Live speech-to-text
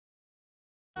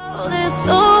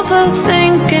was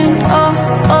overthinking. Oh,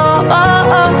 oh,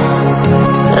 oh, oh.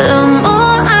 The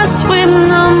more I swim,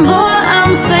 the more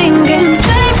I'm sinking.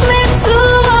 Take me to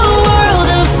a world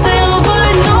of silver.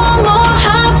 No more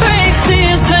heartbreaks,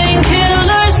 tears,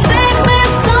 painkillers. Take me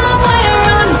somewhere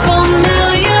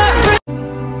unfamiliar.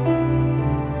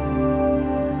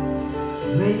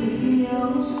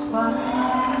 Radio's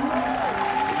fine.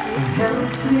 It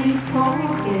helps me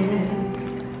forget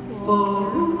for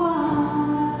a while.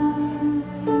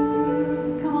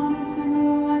 Come on and sing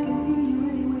along, I can hear you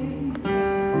anyway.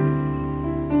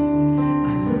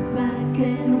 I look back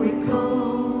and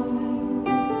recall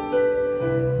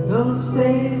those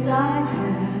days I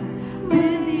had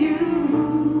with you.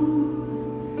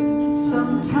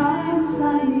 Sometimes I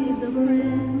need a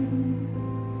friend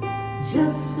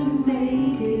just to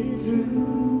make it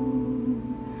through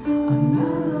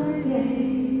another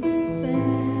day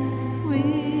spent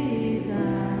without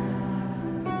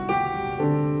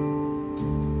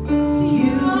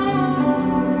you.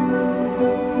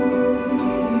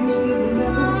 You still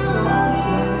remember the songs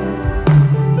where,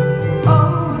 oh,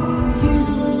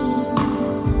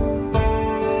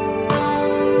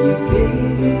 you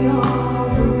gave me all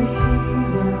the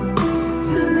reasons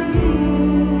to leave.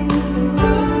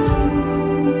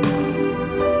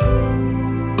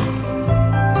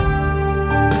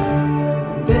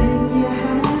 Then you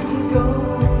had to go,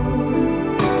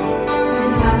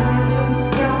 and I just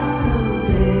gotta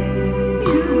let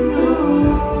you know.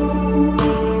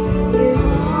 It's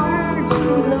hard to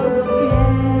love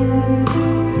again,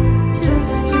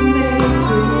 just to make it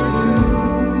through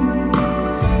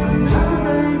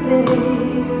another day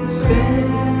spent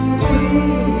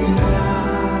without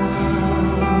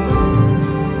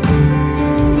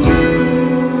you.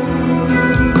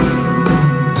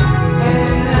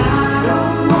 And I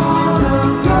don't wanna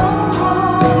go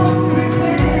home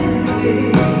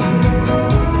pretending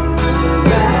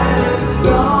that it's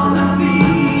gonna be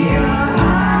a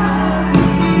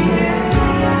happy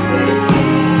ending.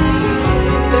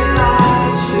 That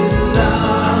I should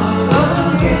love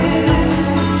again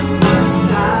once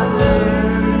I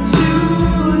learn to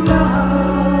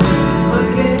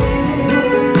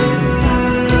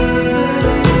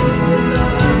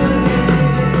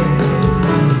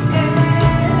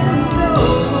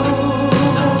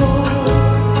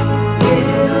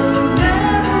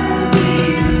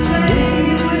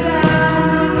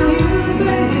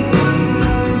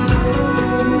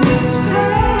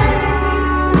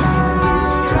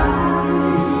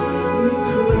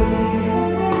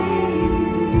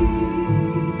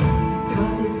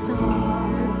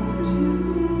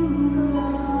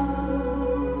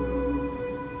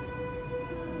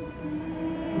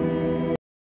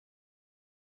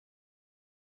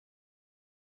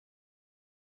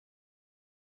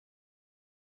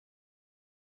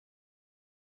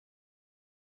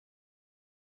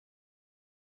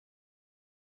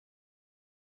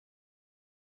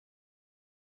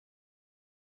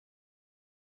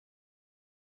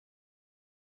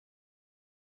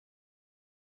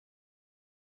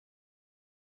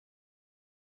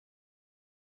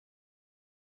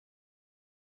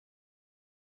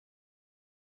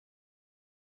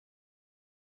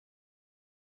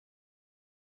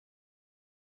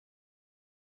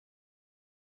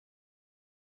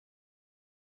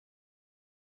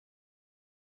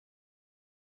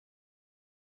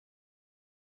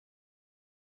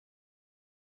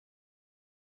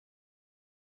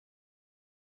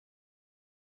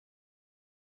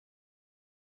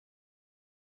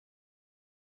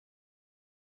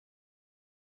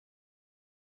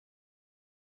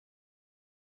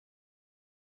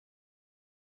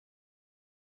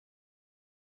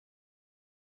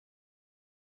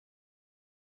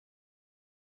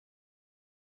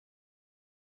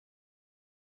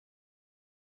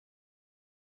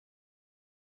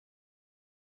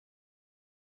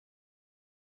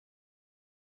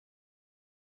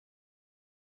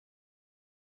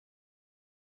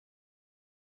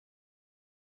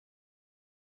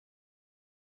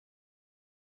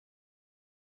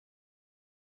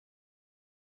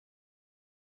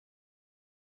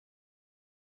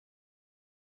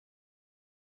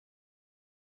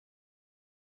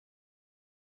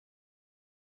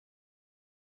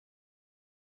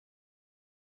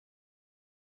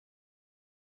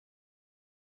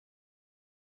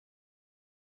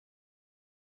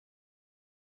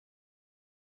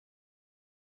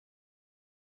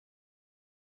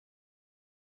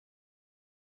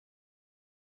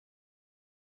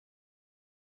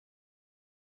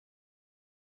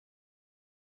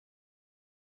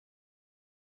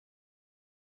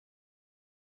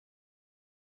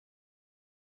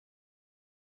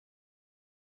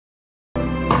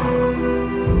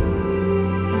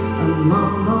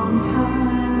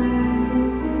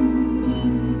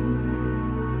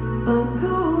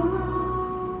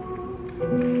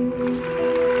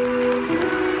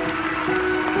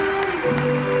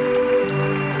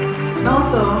And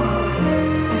also,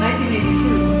 in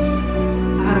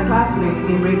 1982, I had a classmate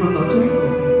named Raymond Lotrico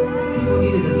who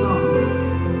needed a song.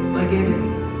 So I gave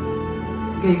it.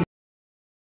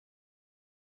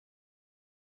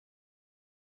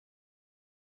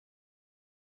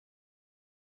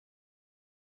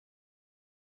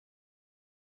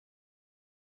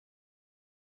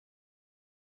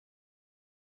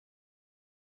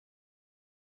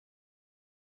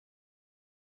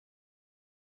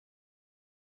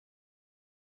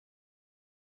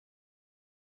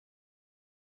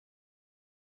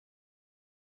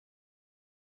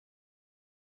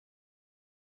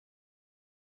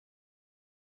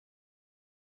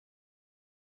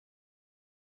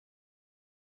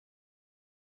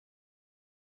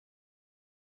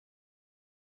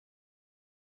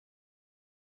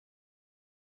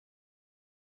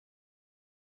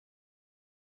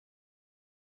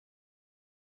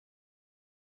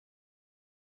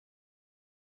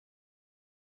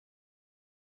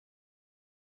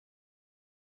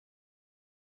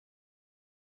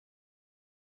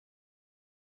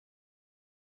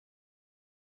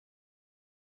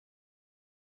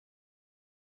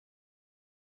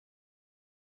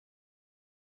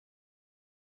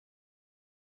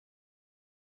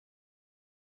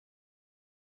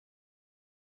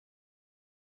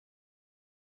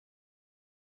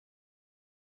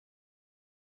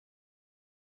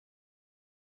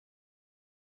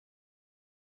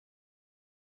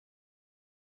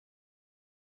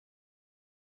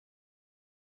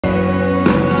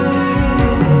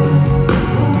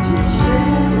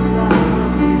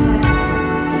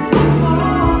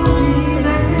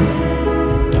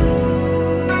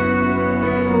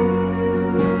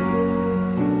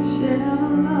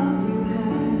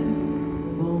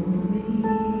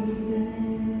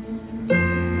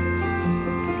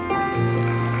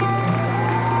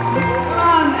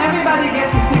 Everybody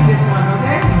gets to sing this one,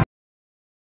 okay?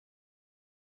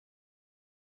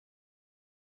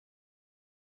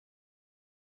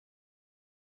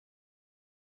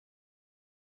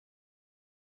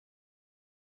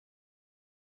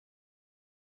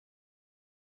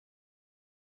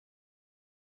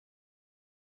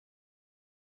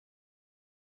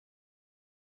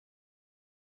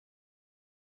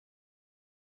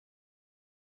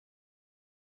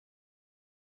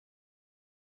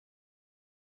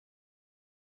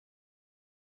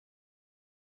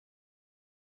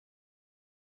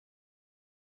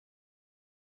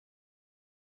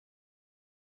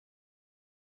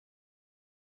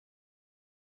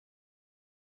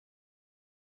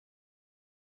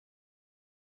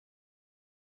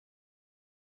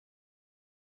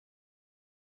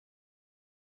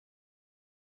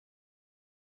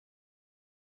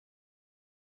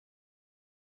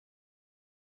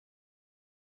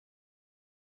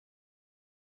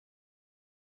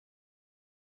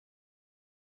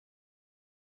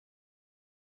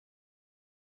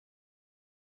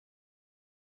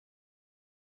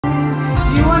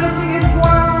 You want to sing it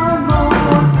one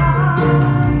more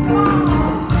time? Come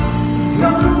on.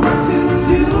 Don't know what to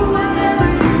do whenever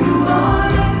you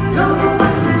want. Don't know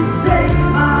what to say.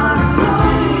 My heart's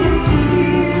flowing into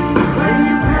tears when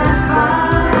you pass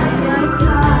by and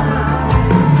cry.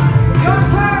 Your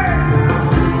turn.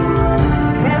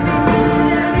 Every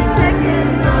minute, every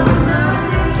second of the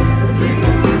day,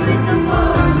 dreaming you in the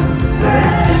most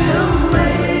special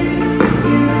ways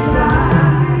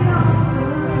inside.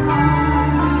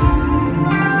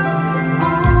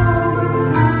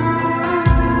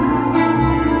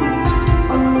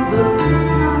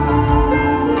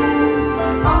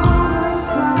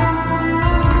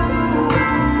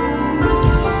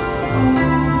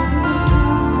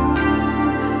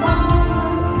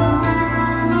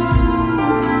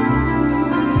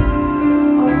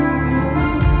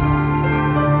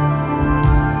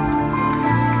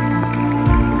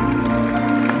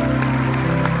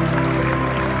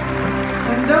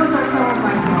 Those are some of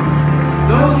my songs.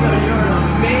 Those are your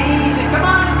amazing. Come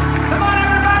on,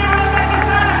 everybody, we'll make this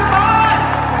sound. Come on!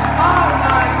 Oh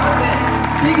my goodness!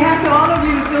 Big hand to all of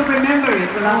you who still remember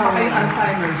it. Wala pa kayong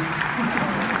Alzheimer's.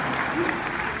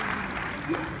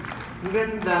 Ang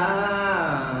ganda.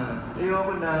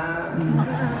 Ayoko na.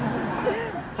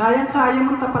 Kayang-kaya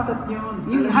mong tapatan yun.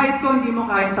 Yung height ko hindi mo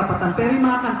kayang tapatan, pero yung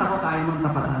mga kanta ko kaya mong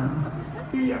tapatan.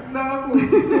 Iyak na ako.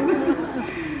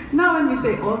 Now when we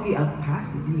say Ogie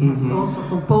Alcacid, he has also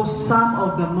composed some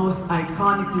of the most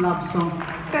iconic love songs,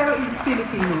 pero in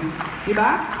Filipino.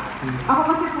 Diba?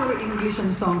 Ako kasi puro English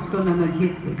ang songs ko na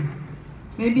nag-hit eh.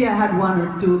 Maybe I had one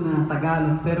or two na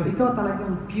Tagalog, pero ikaw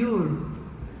talagang pure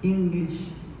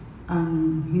English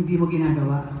ang hindi mo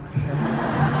ginagawa.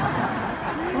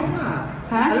 Oo nga.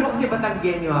 Ha? Alam mo kasi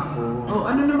Batanggenyo ako. Oh,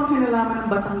 ano naman kinalaman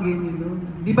ng Batanggenyo doon?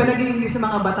 Di ba nag-i-English sa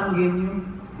mga Batanggenyo?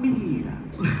 Bihira.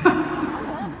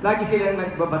 Lagi silang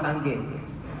nagbabatanggenyo.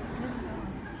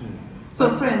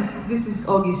 So friends, this is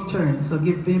Augie's turn. So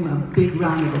give him a big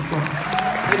round of applause.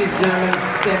 Ladies and gentlemen,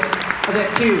 that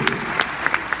too.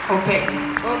 Okay.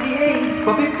 Augie,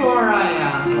 But before I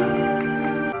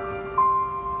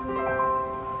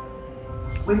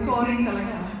When you scoring say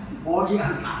talaga. Augie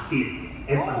Alcacid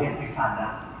and Odette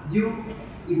Quesada, you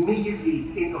immediately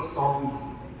think of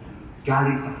songs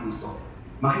galing sa puso.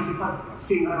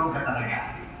 Makikipag-sing-along ka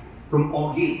talaga. From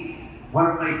Augie, one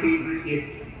of my favorites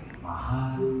is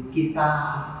Mahal Kita,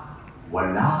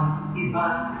 Walang Iba.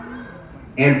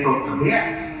 And from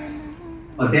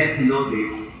Odette, you know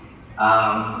this,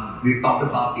 we've talked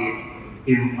about this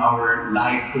in our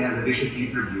live television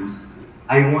interviews.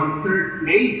 I won 3rd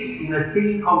place in a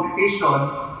singing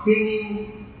competition,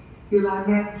 singing Till I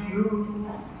Met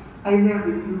You. I never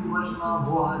knew what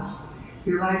love was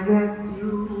till I met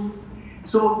you.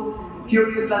 So,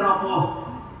 curious lang ako,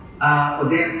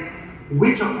 Odette,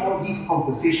 which of all these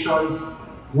compositions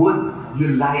would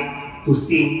you like to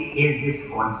sing in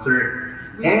this concert?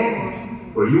 And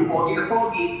for you, Augie the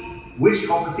Pogie, which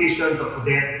compositions of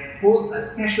Odette holds a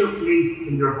special place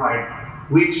in your heart,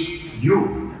 which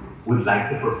you would like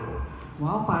to perform?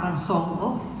 Wow, parang song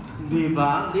off.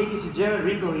 Diba? Ladies and gentlemen,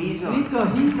 Rico Hizo. Rico,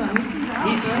 he's in the house,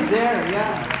 He's right? there,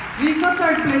 yeah. Rico,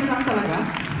 3rd place lang talaga.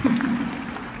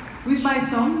 With my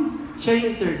songs? Siya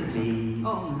yung 3rd place.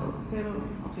 Oo, pero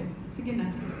okay. Sige na.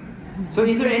 So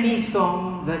is there any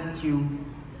song that you...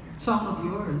 Song of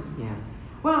yours. Yeah.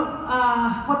 Well,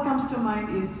 what comes to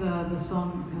mind is the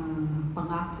song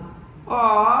Pangako.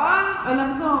 Aww! Alam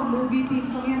ko, movie theme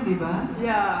song yan, di ba?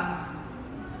 Yeah.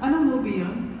 Anong movie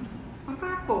yun?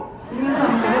 Pangako. Yun ang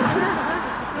tawag.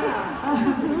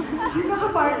 Sino ka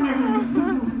partner mo gusto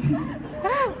ng movie?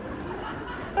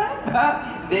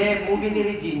 Hindi, movie ni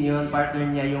Regine yun. Partner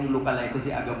niya yung lookalike ko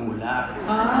si Agamula.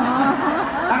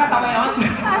 Nakatawa yun?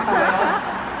 Nakatawa yun?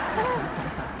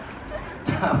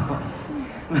 Tapos,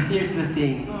 here's the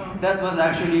thing. That was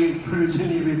actually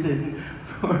originally written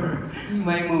for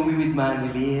my movie with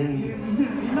Manilyn.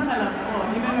 Yun ang alam ko.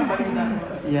 Yun ang nabalita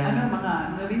ko. Yeah. Ano,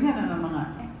 narinig na ng mga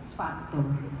X-Factor.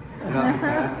 Grabe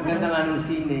ka. Ang ganda nga nung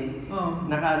scene eh. Oh.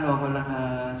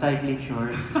 Naka-cycling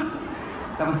shorts.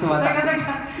 Tapos Teka, tumatakbo.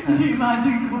 teka.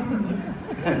 I-imagine ko sa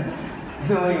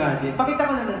Gusto mo imagine? Pakita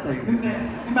ko na lang sa'yo. Hindi.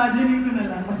 Imagining ko na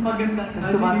lang. Mas maganda. Tapos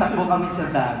tumatakbo kami sa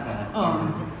dagat.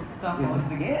 Oo. Tapos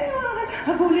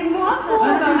habulin mo ako!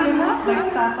 Ang tawag Habulin mo? mo ako!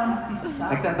 Nagtatampisa.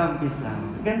 Nagtatampisa.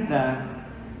 Ganda.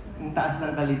 Ang taas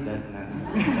ng kalidad na.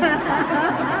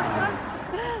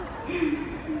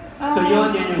 So yun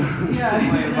yung gusto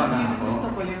ko yung pangako. Gusto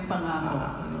ko yung pangako.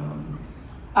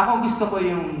 Ako gusto ko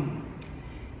yung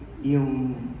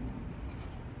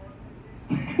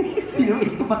sino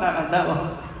ito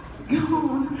makakatawa?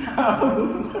 Ako.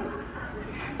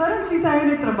 Parang hindi tayo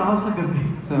nagtrabaho kagabi.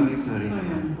 Sorry. Oh,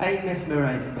 yan. I'm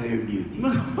mesmerized by your beauty.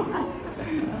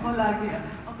 Ako lagi.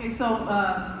 Okay, so,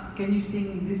 can you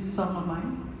sing this song of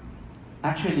mine?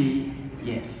 Actually,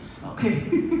 yes. Okay.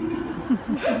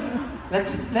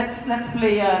 Let's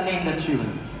play Name the Tune.